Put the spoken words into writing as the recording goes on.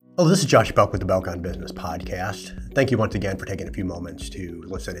Hello, this is Josh Belk with the Belk on Business podcast. Thank you once again for taking a few moments to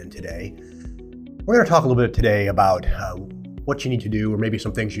listen in today. We're going to talk a little bit today about what you need to do, or maybe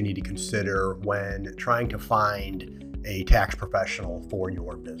some things you need to consider when trying to find a tax professional for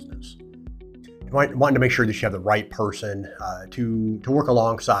your business. Wanting to make sure that you have the right person to work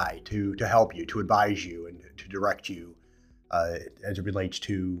alongside, to help you, to advise you, and to direct you as it relates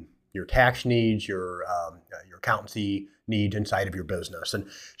to your tax needs, your accountancy needs inside of your business. And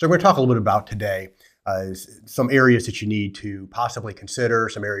so we're going to talk a little bit about today some areas that you need to possibly consider,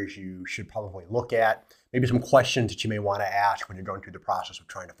 some areas you should probably look at, maybe some questions that you may want to ask when you're going through the process of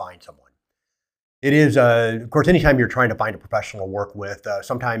trying to find someone. It is, of course, anytime you're trying to find a professional to work with,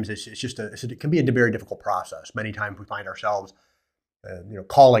 sometimes it can be a very difficult process. Many times we find ourselves,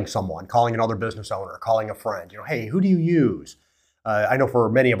 calling someone, calling another business owner, calling a friend. Hey, who do you use? I know for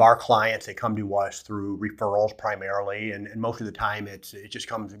many of our clients, they come to us through referrals primarily, and most of the time it just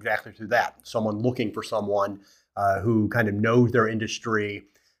comes exactly through that. Someone looking for someone who kind of knows their industry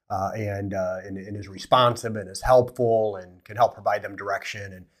and is responsive and is helpful and can help provide them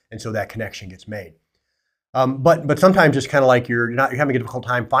direction, and so that connection gets made. But sometimes it's kind of like you're having a difficult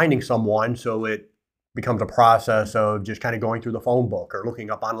time finding someone, so it becomes a process of just kind of going through the phone book or looking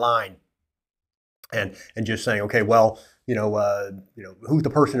up online and just saying, okay, well, who's the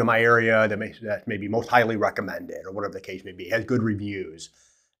person in my area that may be most highly recommended, or whatever the case may be, has good reviews,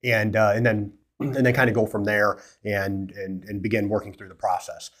 and then kind of go from there and begin working through the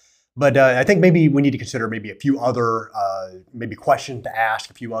process. But I think maybe we need to consider maybe a few other maybe questions to ask,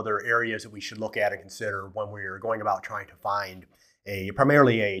 a few other areas that we should look at and consider when we're going about trying to find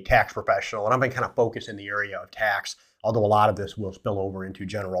primarily a tax professional. And I'm going to kind of focus in the area of tax, although a lot of this will spill over into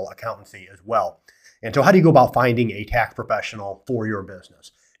general accountancy as well. And so how do you go about finding a tax professional for your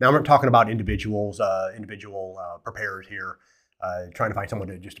business? Now, I'm not talking about individual preparers here, trying to find someone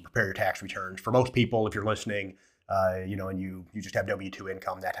to prepare your tax returns. For most people, if you're listening, and you just have W-2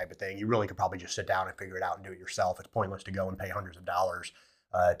 income, that type of thing, you really could probably just sit down and figure it out and do it yourself. It's pointless to go and pay hundreds of dollars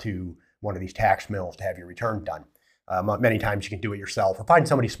to one of these tax mills to have your return done. Many times you can do it yourself, or find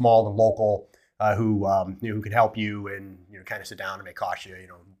somebody small and local who can help you and kind of sit down, and may cost you $100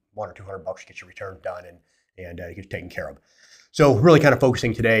 or $200 to get your return done and get taken care of. So really kind of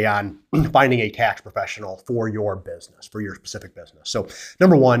focusing today on finding a tax professional for your business, for your specific business. So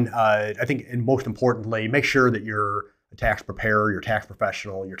number one, I think, and most importantly, make sure that your tax preparer, your tax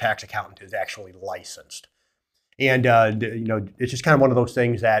professional, your tax accountant is actually licensed. And it's just kind of one of those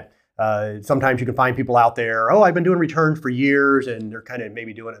things that sometimes you can find people out there, I've been doing returns for years, and they're kind of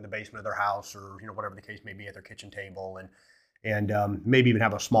maybe doing it in the basement of their house, or whatever the case may be, at their kitchen table, and maybe even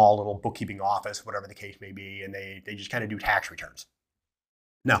have a small little bookkeeping office, whatever the case may be, and they just kind of do tax returns.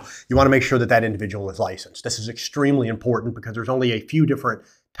 Now, you want to make sure that individual is licensed. This is extremely important because there's only a few different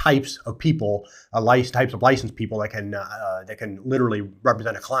types of people, types of licensed people that can literally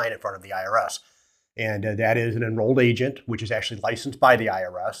represent a client in front of the IRS. And that is an enrolled agent, which is actually licensed by the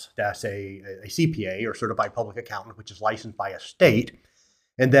IRS. That's a CPA, or certified public accountant, which is licensed by a state.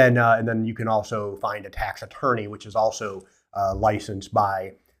 And then you can also find a tax attorney, which is also licensed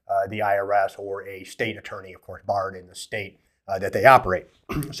by the IRS, or a state attorney, of course, barred in the state that they operate.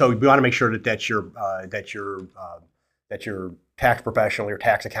 So we want to make sure that your tax professional, your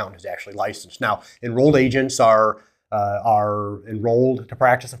tax accountant, is actually licensed. Now, enrolled agents are enrolled to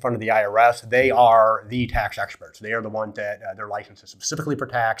practice in front of the IRS. They are the tax experts. They are the ones that their license is specifically for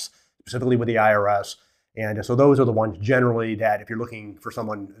tax, specifically with the IRS. And so those are the ones generally that, if you're looking for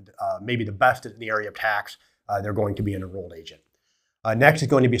someone maybe the best in the area of tax, they're going to be an enrolled agent. Next is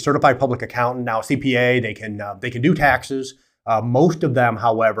going to be a certified public accountant. Now, CPA, they can do taxes. Most of them,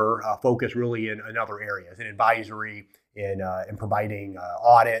 however, focus really in other areas, in advisory, in providing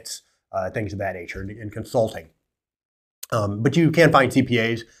audits, things of that nature, in consulting. But you can find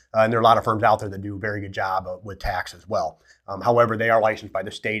CPAs, and there are a lot of firms out there that do a very good job with tax as well. However, they are licensed by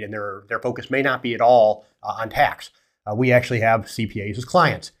the state, and their focus may not be at all on tax. We actually have CPAs as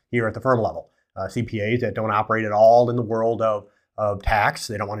clients here at the firm level. CPAs that don't operate at all in the world of tax.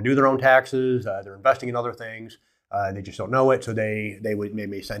 They don't want to do their own taxes. They're investing in other things. They just don't know it, so they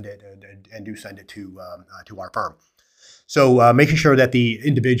may send it and do send it to our firm. So making sure that the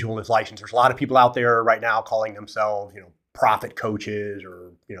individual is licensed. There's a lot of people out there right now calling themselves, profit coaches,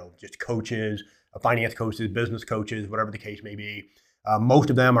 or just coaches, finance coaches, business coaches, whatever the case may be. Most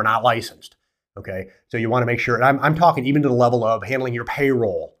of them are not licensed. Okay, so you want to make sure. And I'm talking even to the level of handling your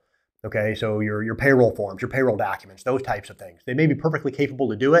payroll. Okay, so your payroll forms, your payroll documents, those types of things. They may be perfectly capable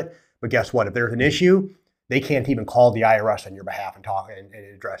to do it, but guess what? If there's an issue, they can't even call the IRS on your behalf and talk and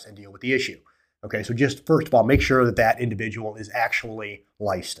address and deal with the issue. Okay, so just first of all, make sure that that individual is actually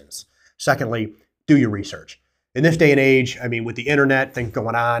licensed. Secondly, do your research. In this day and age, I mean, with the internet, things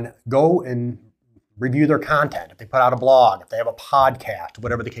going on, go and review their content. If they put out a blog, if they have a podcast,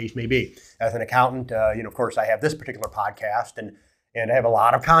 whatever the case may be. As an accountant, of course, I have this particular podcast, and I have a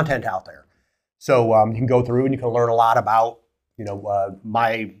lot of content out there. So you can go through and you can learn a lot about,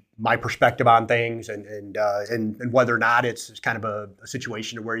 my perspective on things, and whether or not it's kind of a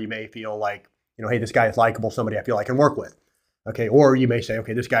situation where you may feel like, hey, this guy is likable, somebody I feel I can work with. Okay, or you may say,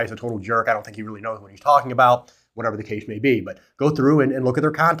 okay, this guy's a total jerk. I don't think he really knows what he's talking about, whatever the case may be. But go through and look at their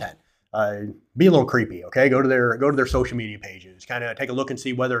content. Be a little creepy, okay? Go to their social media pages. Kind of take a look and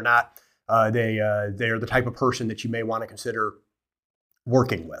see whether or not they're the type of person that you may want to consider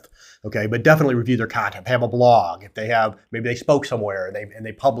working with, okay? But definitely review their content. If they have a blog, if they have, maybe they spoke somewhere and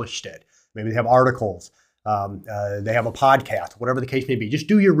they published it. Maybe they have articles. They have a podcast, whatever the case may be. Just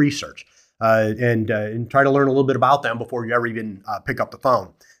do your research. And try to learn a little bit about them before you ever even pick up the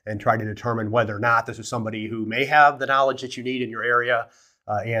phone, and try to determine whether or not this is somebody who may have the knowledge that you need in your area,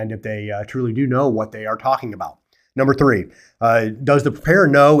 and if they truly do know what they are talking about. Number 3, does the preparer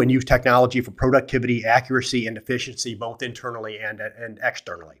know and use technology for productivity, accuracy, and efficiency, both internally and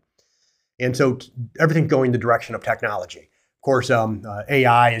externally? And so everything's going the direction of technology. Of course,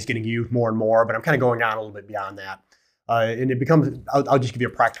 AI is getting used more and more, but I'm kind of going on a little bit beyond that. And it becomes, I'll just give you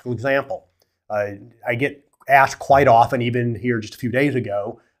a practical example. I get asked quite often, even here just a few days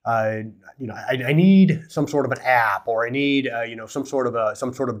ago, I need some sort of an app, or I need, some sort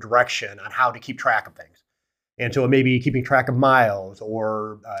of direction on how to keep track of things. And so it may be keeping track of miles,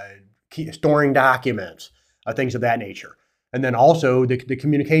 or storing documents, things of that nature. And then also the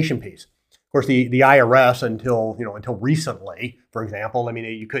communication piece. Of course, the IRS until recently, for example, I mean,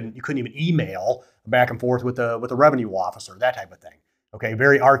 you couldn't even email back and forth with a revenue officer, that type of thing. Okay,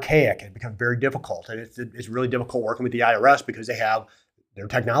 very archaic. It becomes very difficult, and it's really difficult working with the IRS because their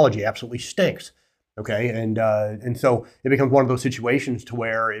technology absolutely stinks. Okay, and so it becomes one of those situations to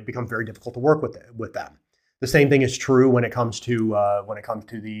where it becomes very difficult to work with them. The same thing is true when it comes to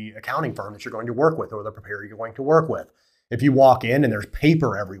the accounting firm that you're going to work with, or the preparer you're going to work with. If you walk in and there's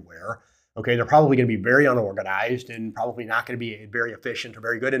paper everywhere, okay, they're probably going to be very unorganized and probably not going to be very efficient or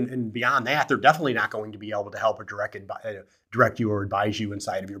very good. And beyond that, they're definitely not going to be able to help or direct you or advise you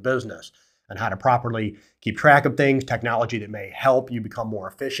inside of your business on how to properly keep track of things, technology that may help you become more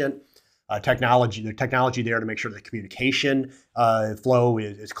efficient. The technology there to make sure the communication flow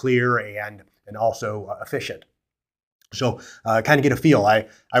is clear and also efficient. So kind of get a feel.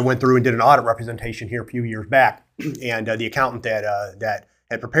 I went through and did an audit representation here a few years back, and the accountant that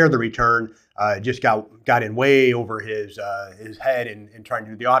had prepared the return just got in way over his head in trying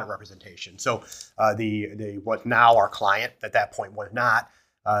to do the audit representation. So what now our client at that point was not,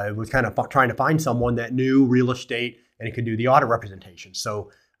 was kind of trying to find someone that knew real estate and could do the audit representation.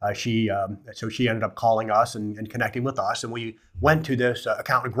 So she ended up calling us and connecting with us, and we went to this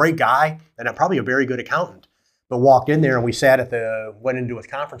accountant, a great guy, and probably a very good accountant. But walked in there and we went into his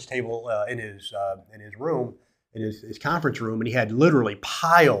conference table in his room, in his conference room, and he had literally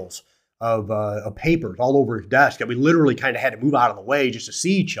piles of papers all over his desk that we literally kind of had to move out of the way just to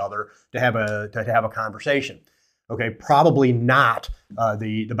see each other to have a conversation. Okay, probably not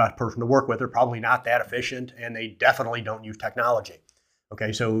the best person to work with. They're probably not that efficient, and they definitely don't use technology.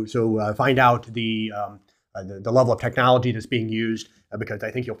 Okay, so find out the level of technology that's being used, because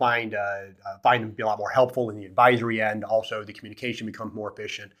I think you'll find them to be a lot more helpful in the advisory end. Also, the communication becomes more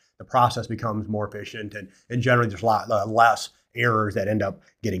efficient, the process becomes more efficient, and generally there's a lot less errors that end up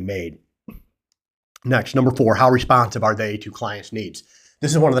getting made. Next, number 4, how responsive are they to clients' needs?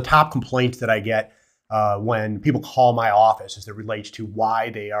 This is one of the top complaints that I get when people call my office, as it relates to why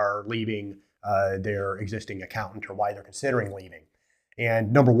they are leaving their existing accountant or why they're considering leaving.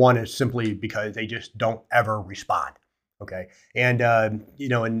 And number 1 is simply because they just don't ever respond. Okay, and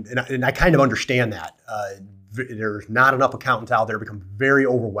and I kind of understand that. There's not enough accountants out there. It becomes very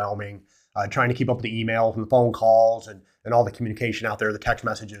overwhelming trying to keep up with the emails and the phone calls and all the communication out there, the text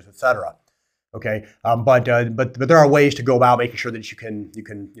messages, etc. Okay, but there are ways to go about making sure that you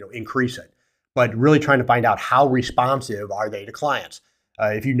can increase it. But really trying to find out how responsive are they to clients.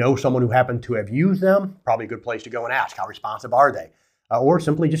 If you know someone who happened to have used them, probably a good place to go and ask how responsive are they, or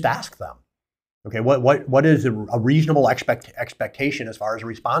simply just ask them. Okay, what is a reasonable expectation as far as a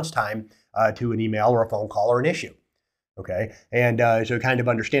response time to an email or a phone call or an issue? Okay, and so kind of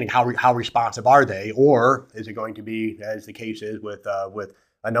understanding how responsive are they, or is it going to be, as the case is with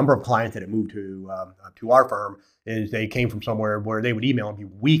a number of clients that have moved to our firm, is they came from somewhere where they would email and be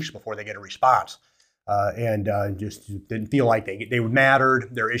weeks before they get a response. and just didn't feel like they mattered.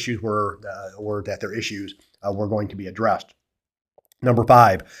 Their issues were, or that their issues were going to be addressed. Number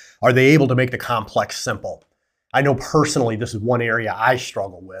 5, are they able to make the complex simple? I know personally this is one area I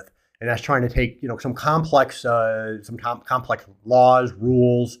struggle with, and that's trying to take some complex complex laws,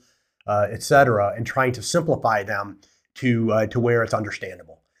 rules, etc., and trying to simplify them to where it's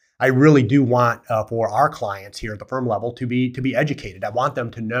understandable. I really do want for our clients here at the firm level to be educated. I want them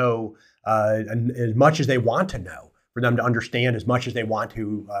to know as much as they want to know, for them to understand as much as they want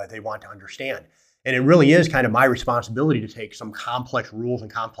to understand. And it really is kind of my responsibility to take some complex rules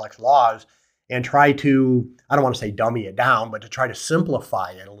and complex laws and try to, I don't want to say dummy it down, but to try to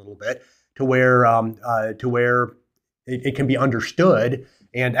simplify it a little bit to where it can be understood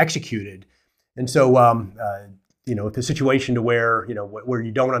and executed. And so, if the situation to where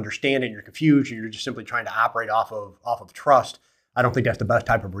you don't understand it, and you're confused, and you're just simply trying to operate off of trust, I don't think that's the best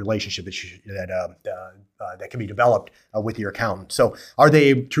type of relationship that can be developed with your accountant. So, are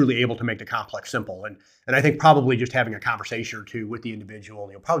they truly able to make the complex simple? And I think probably just having a conversation or two with the individual,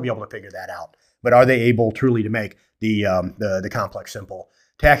 you'll probably be able to figure that out. But are they able truly to make the complex simple?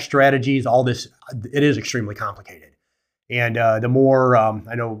 Tax strategies, all this, it is extremely complicated. And the more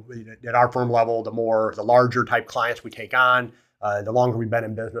I know at our firm level, the larger type clients we take on, the longer we've been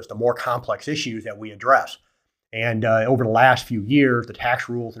in business, the more complex issues that we address. And over the last few years, the tax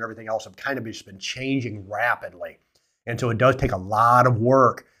rules and everything else have kind of just been changing rapidly. And so it does take a lot of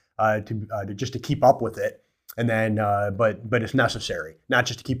work to keep up with it. And then, but it's necessary, not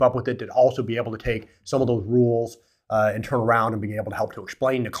just to keep up with it, to also be able to take some of those rules and turn around and be able to help to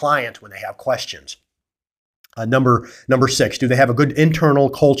explain to clients when they have questions. Number 6, do they have a good internal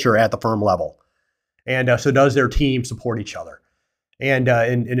culture at the firm level? And so does their team support each other? And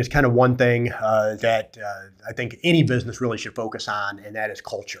it's kind of one thing that I think any business really should focus on, and that is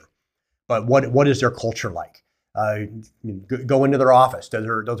culture. But what is their culture like? Go into their office. Does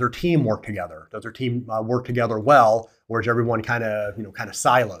their team work together? Does their team work together well, or is everyone kind of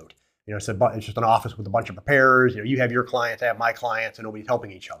siloed? It's just an office with a bunch of preparers. You have your clients, I have my clients, and nobody's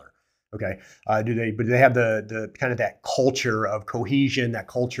helping each other. Okay. Do they have the kind of that culture of cohesion, that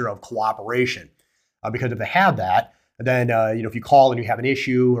culture of cooperation? Because if they have that, then if you call and you have an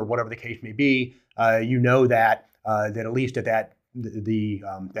issue or whatever the case may be, that at least that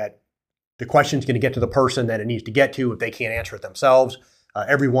the question's going to get to the person that it needs to get to if they can't answer it themselves.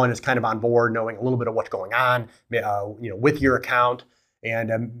 Everyone is kind of on board, knowing a little bit of what's going on, with your account,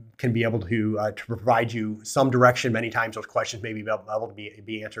 and can be able to provide you some direction. Many times those questions may be able to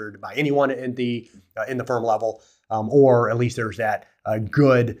be answered by anyone in the firm level, or at least there's that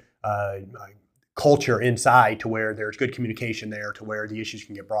good culture inside to where there's good communication there, to where the issues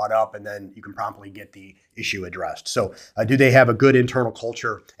can get brought up and then you can promptly get the issue addressed. So do they have a good internal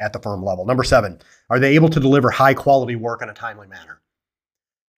culture at the firm level? Number 7, are they able to deliver high quality work in a timely manner?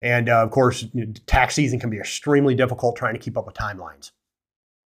 And of course, tax season can be extremely difficult trying to keep up with timelines.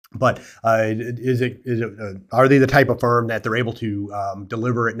 But are they the type of firm that they're able to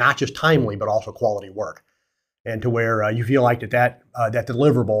deliver it not just timely, but also quality work? And to where you feel like that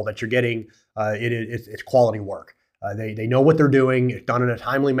deliverable that you're getting, it's quality work. They know what they're doing. It's done in a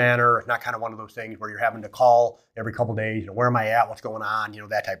timely manner. It's not kind of one of those things where you're having to call every couple of days. Where am I at? What's going on?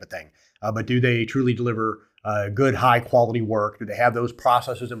 That type of thing. But do they truly deliver good, high quality work? Do they have those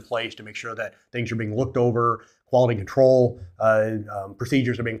processes in place to make sure that things are being looked over, quality control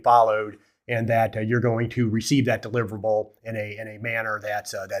procedures are being followed, and that you're going to receive that deliverable in a manner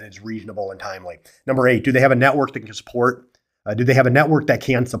that is reasonable and timely? Number 8, do they have a network that can support? Do they have a network that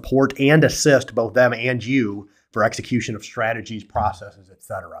can support and assist both them and you for execution of strategies, processes,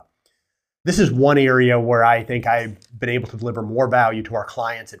 etc.? This is one area where I think I've been able to deliver more value to our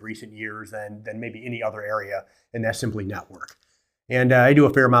clients in recent years than maybe any other area, and that's simply network. And I do a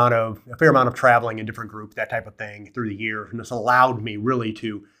fair amount of traveling in different groups, that type of thing, through the years, and it's allowed me really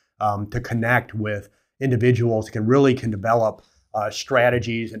to connect with individuals who can develop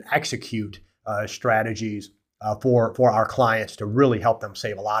strategies and execute strategies for our clients to really help them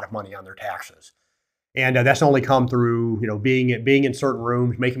save a lot of money on their taxes. And that's only come through being in certain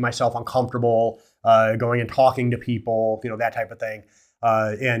rooms, making myself uncomfortable, going and talking to people, that type of thing.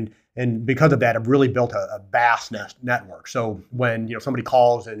 And because of that, I've really built a vast network. So when somebody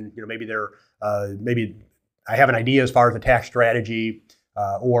calls and maybe I have an idea as far as a tax strategy,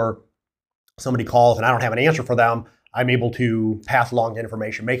 or somebody calls and I don't have an answer for them, I'm able to pass along the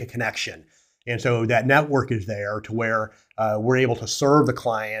information, make a connection. And so that network is there to where we're able to serve the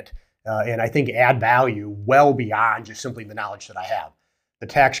client and I think add value well beyond just simply the knowledge that I have. The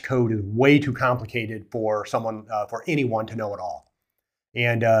tax code is way too complicated for anyone to know it all.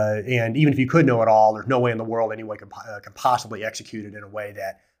 And even if you could know it all, there's no way in the world anyone can possibly execute it in a way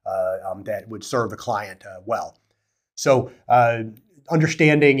that would serve the client well. So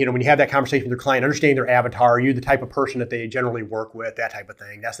understanding, when you have that conversation with your client, understanding their avatar, are you the type of person that they generally work with, that type of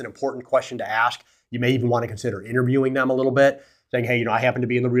thing. That's an important question to ask. You may even want to consider interviewing them a little bit, saying, hey, I happen to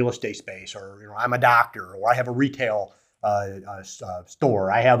be in the real estate space, or I'm a doctor, or I have a retail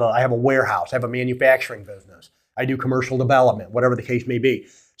store, I have a warehouse, I have a manufacturing business, I do commercial development, whatever the case may be.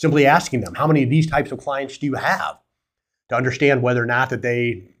 Simply asking them, how many of these types of clients do you have, to understand whether or not that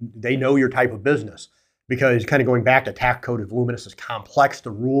they know your type of business. Because kind of going back to tax code of Voluminous is complex.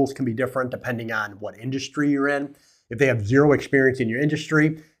 The rules can be different depending on what industry you're in. If they have zero experience in your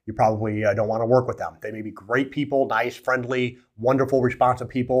industry, you probably don't want to work with them. They may be great people, nice, friendly, wonderful, responsive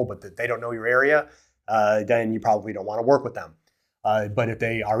people, but if they don't know your area, then you probably don't want to work with them. But if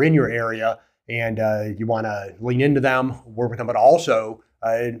they are in your area and you want to lean into them, work with them, but also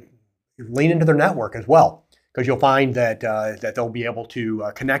lean into their network as well, because you'll find that they'll be able to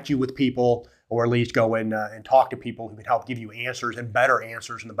connect you with people, or at least go and talk to people who can help give you answers, and better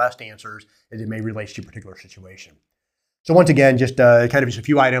answers, and the best answers as it may relate to your particular situation. So once again, just kind of just a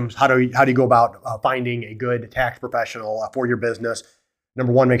few items. How do you go about finding a good tax professional for your business?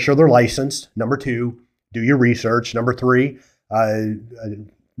 Number one, make sure they're licensed. Number two, do your research. Number three,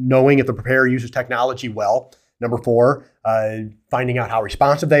 knowing if the preparer uses technology well. Number four, finding out how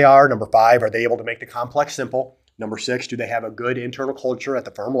responsive they are. Number five, are they able to make the complex simple? Number six, do they have a good internal culture at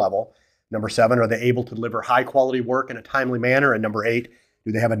the firm level? Number seven, are they able to deliver high quality work in a timely manner? And number eight,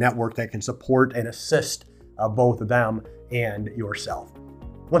 do they have a network that can support and assist both of them and yourself?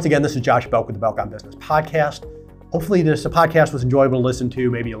 Once again, this is Josh Belk with the Belk on Business podcast. Hopefully this podcast was enjoyable to listen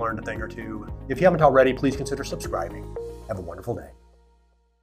to. Maybe you learned a thing or two. If you haven't already, please consider subscribing. Have a wonderful day.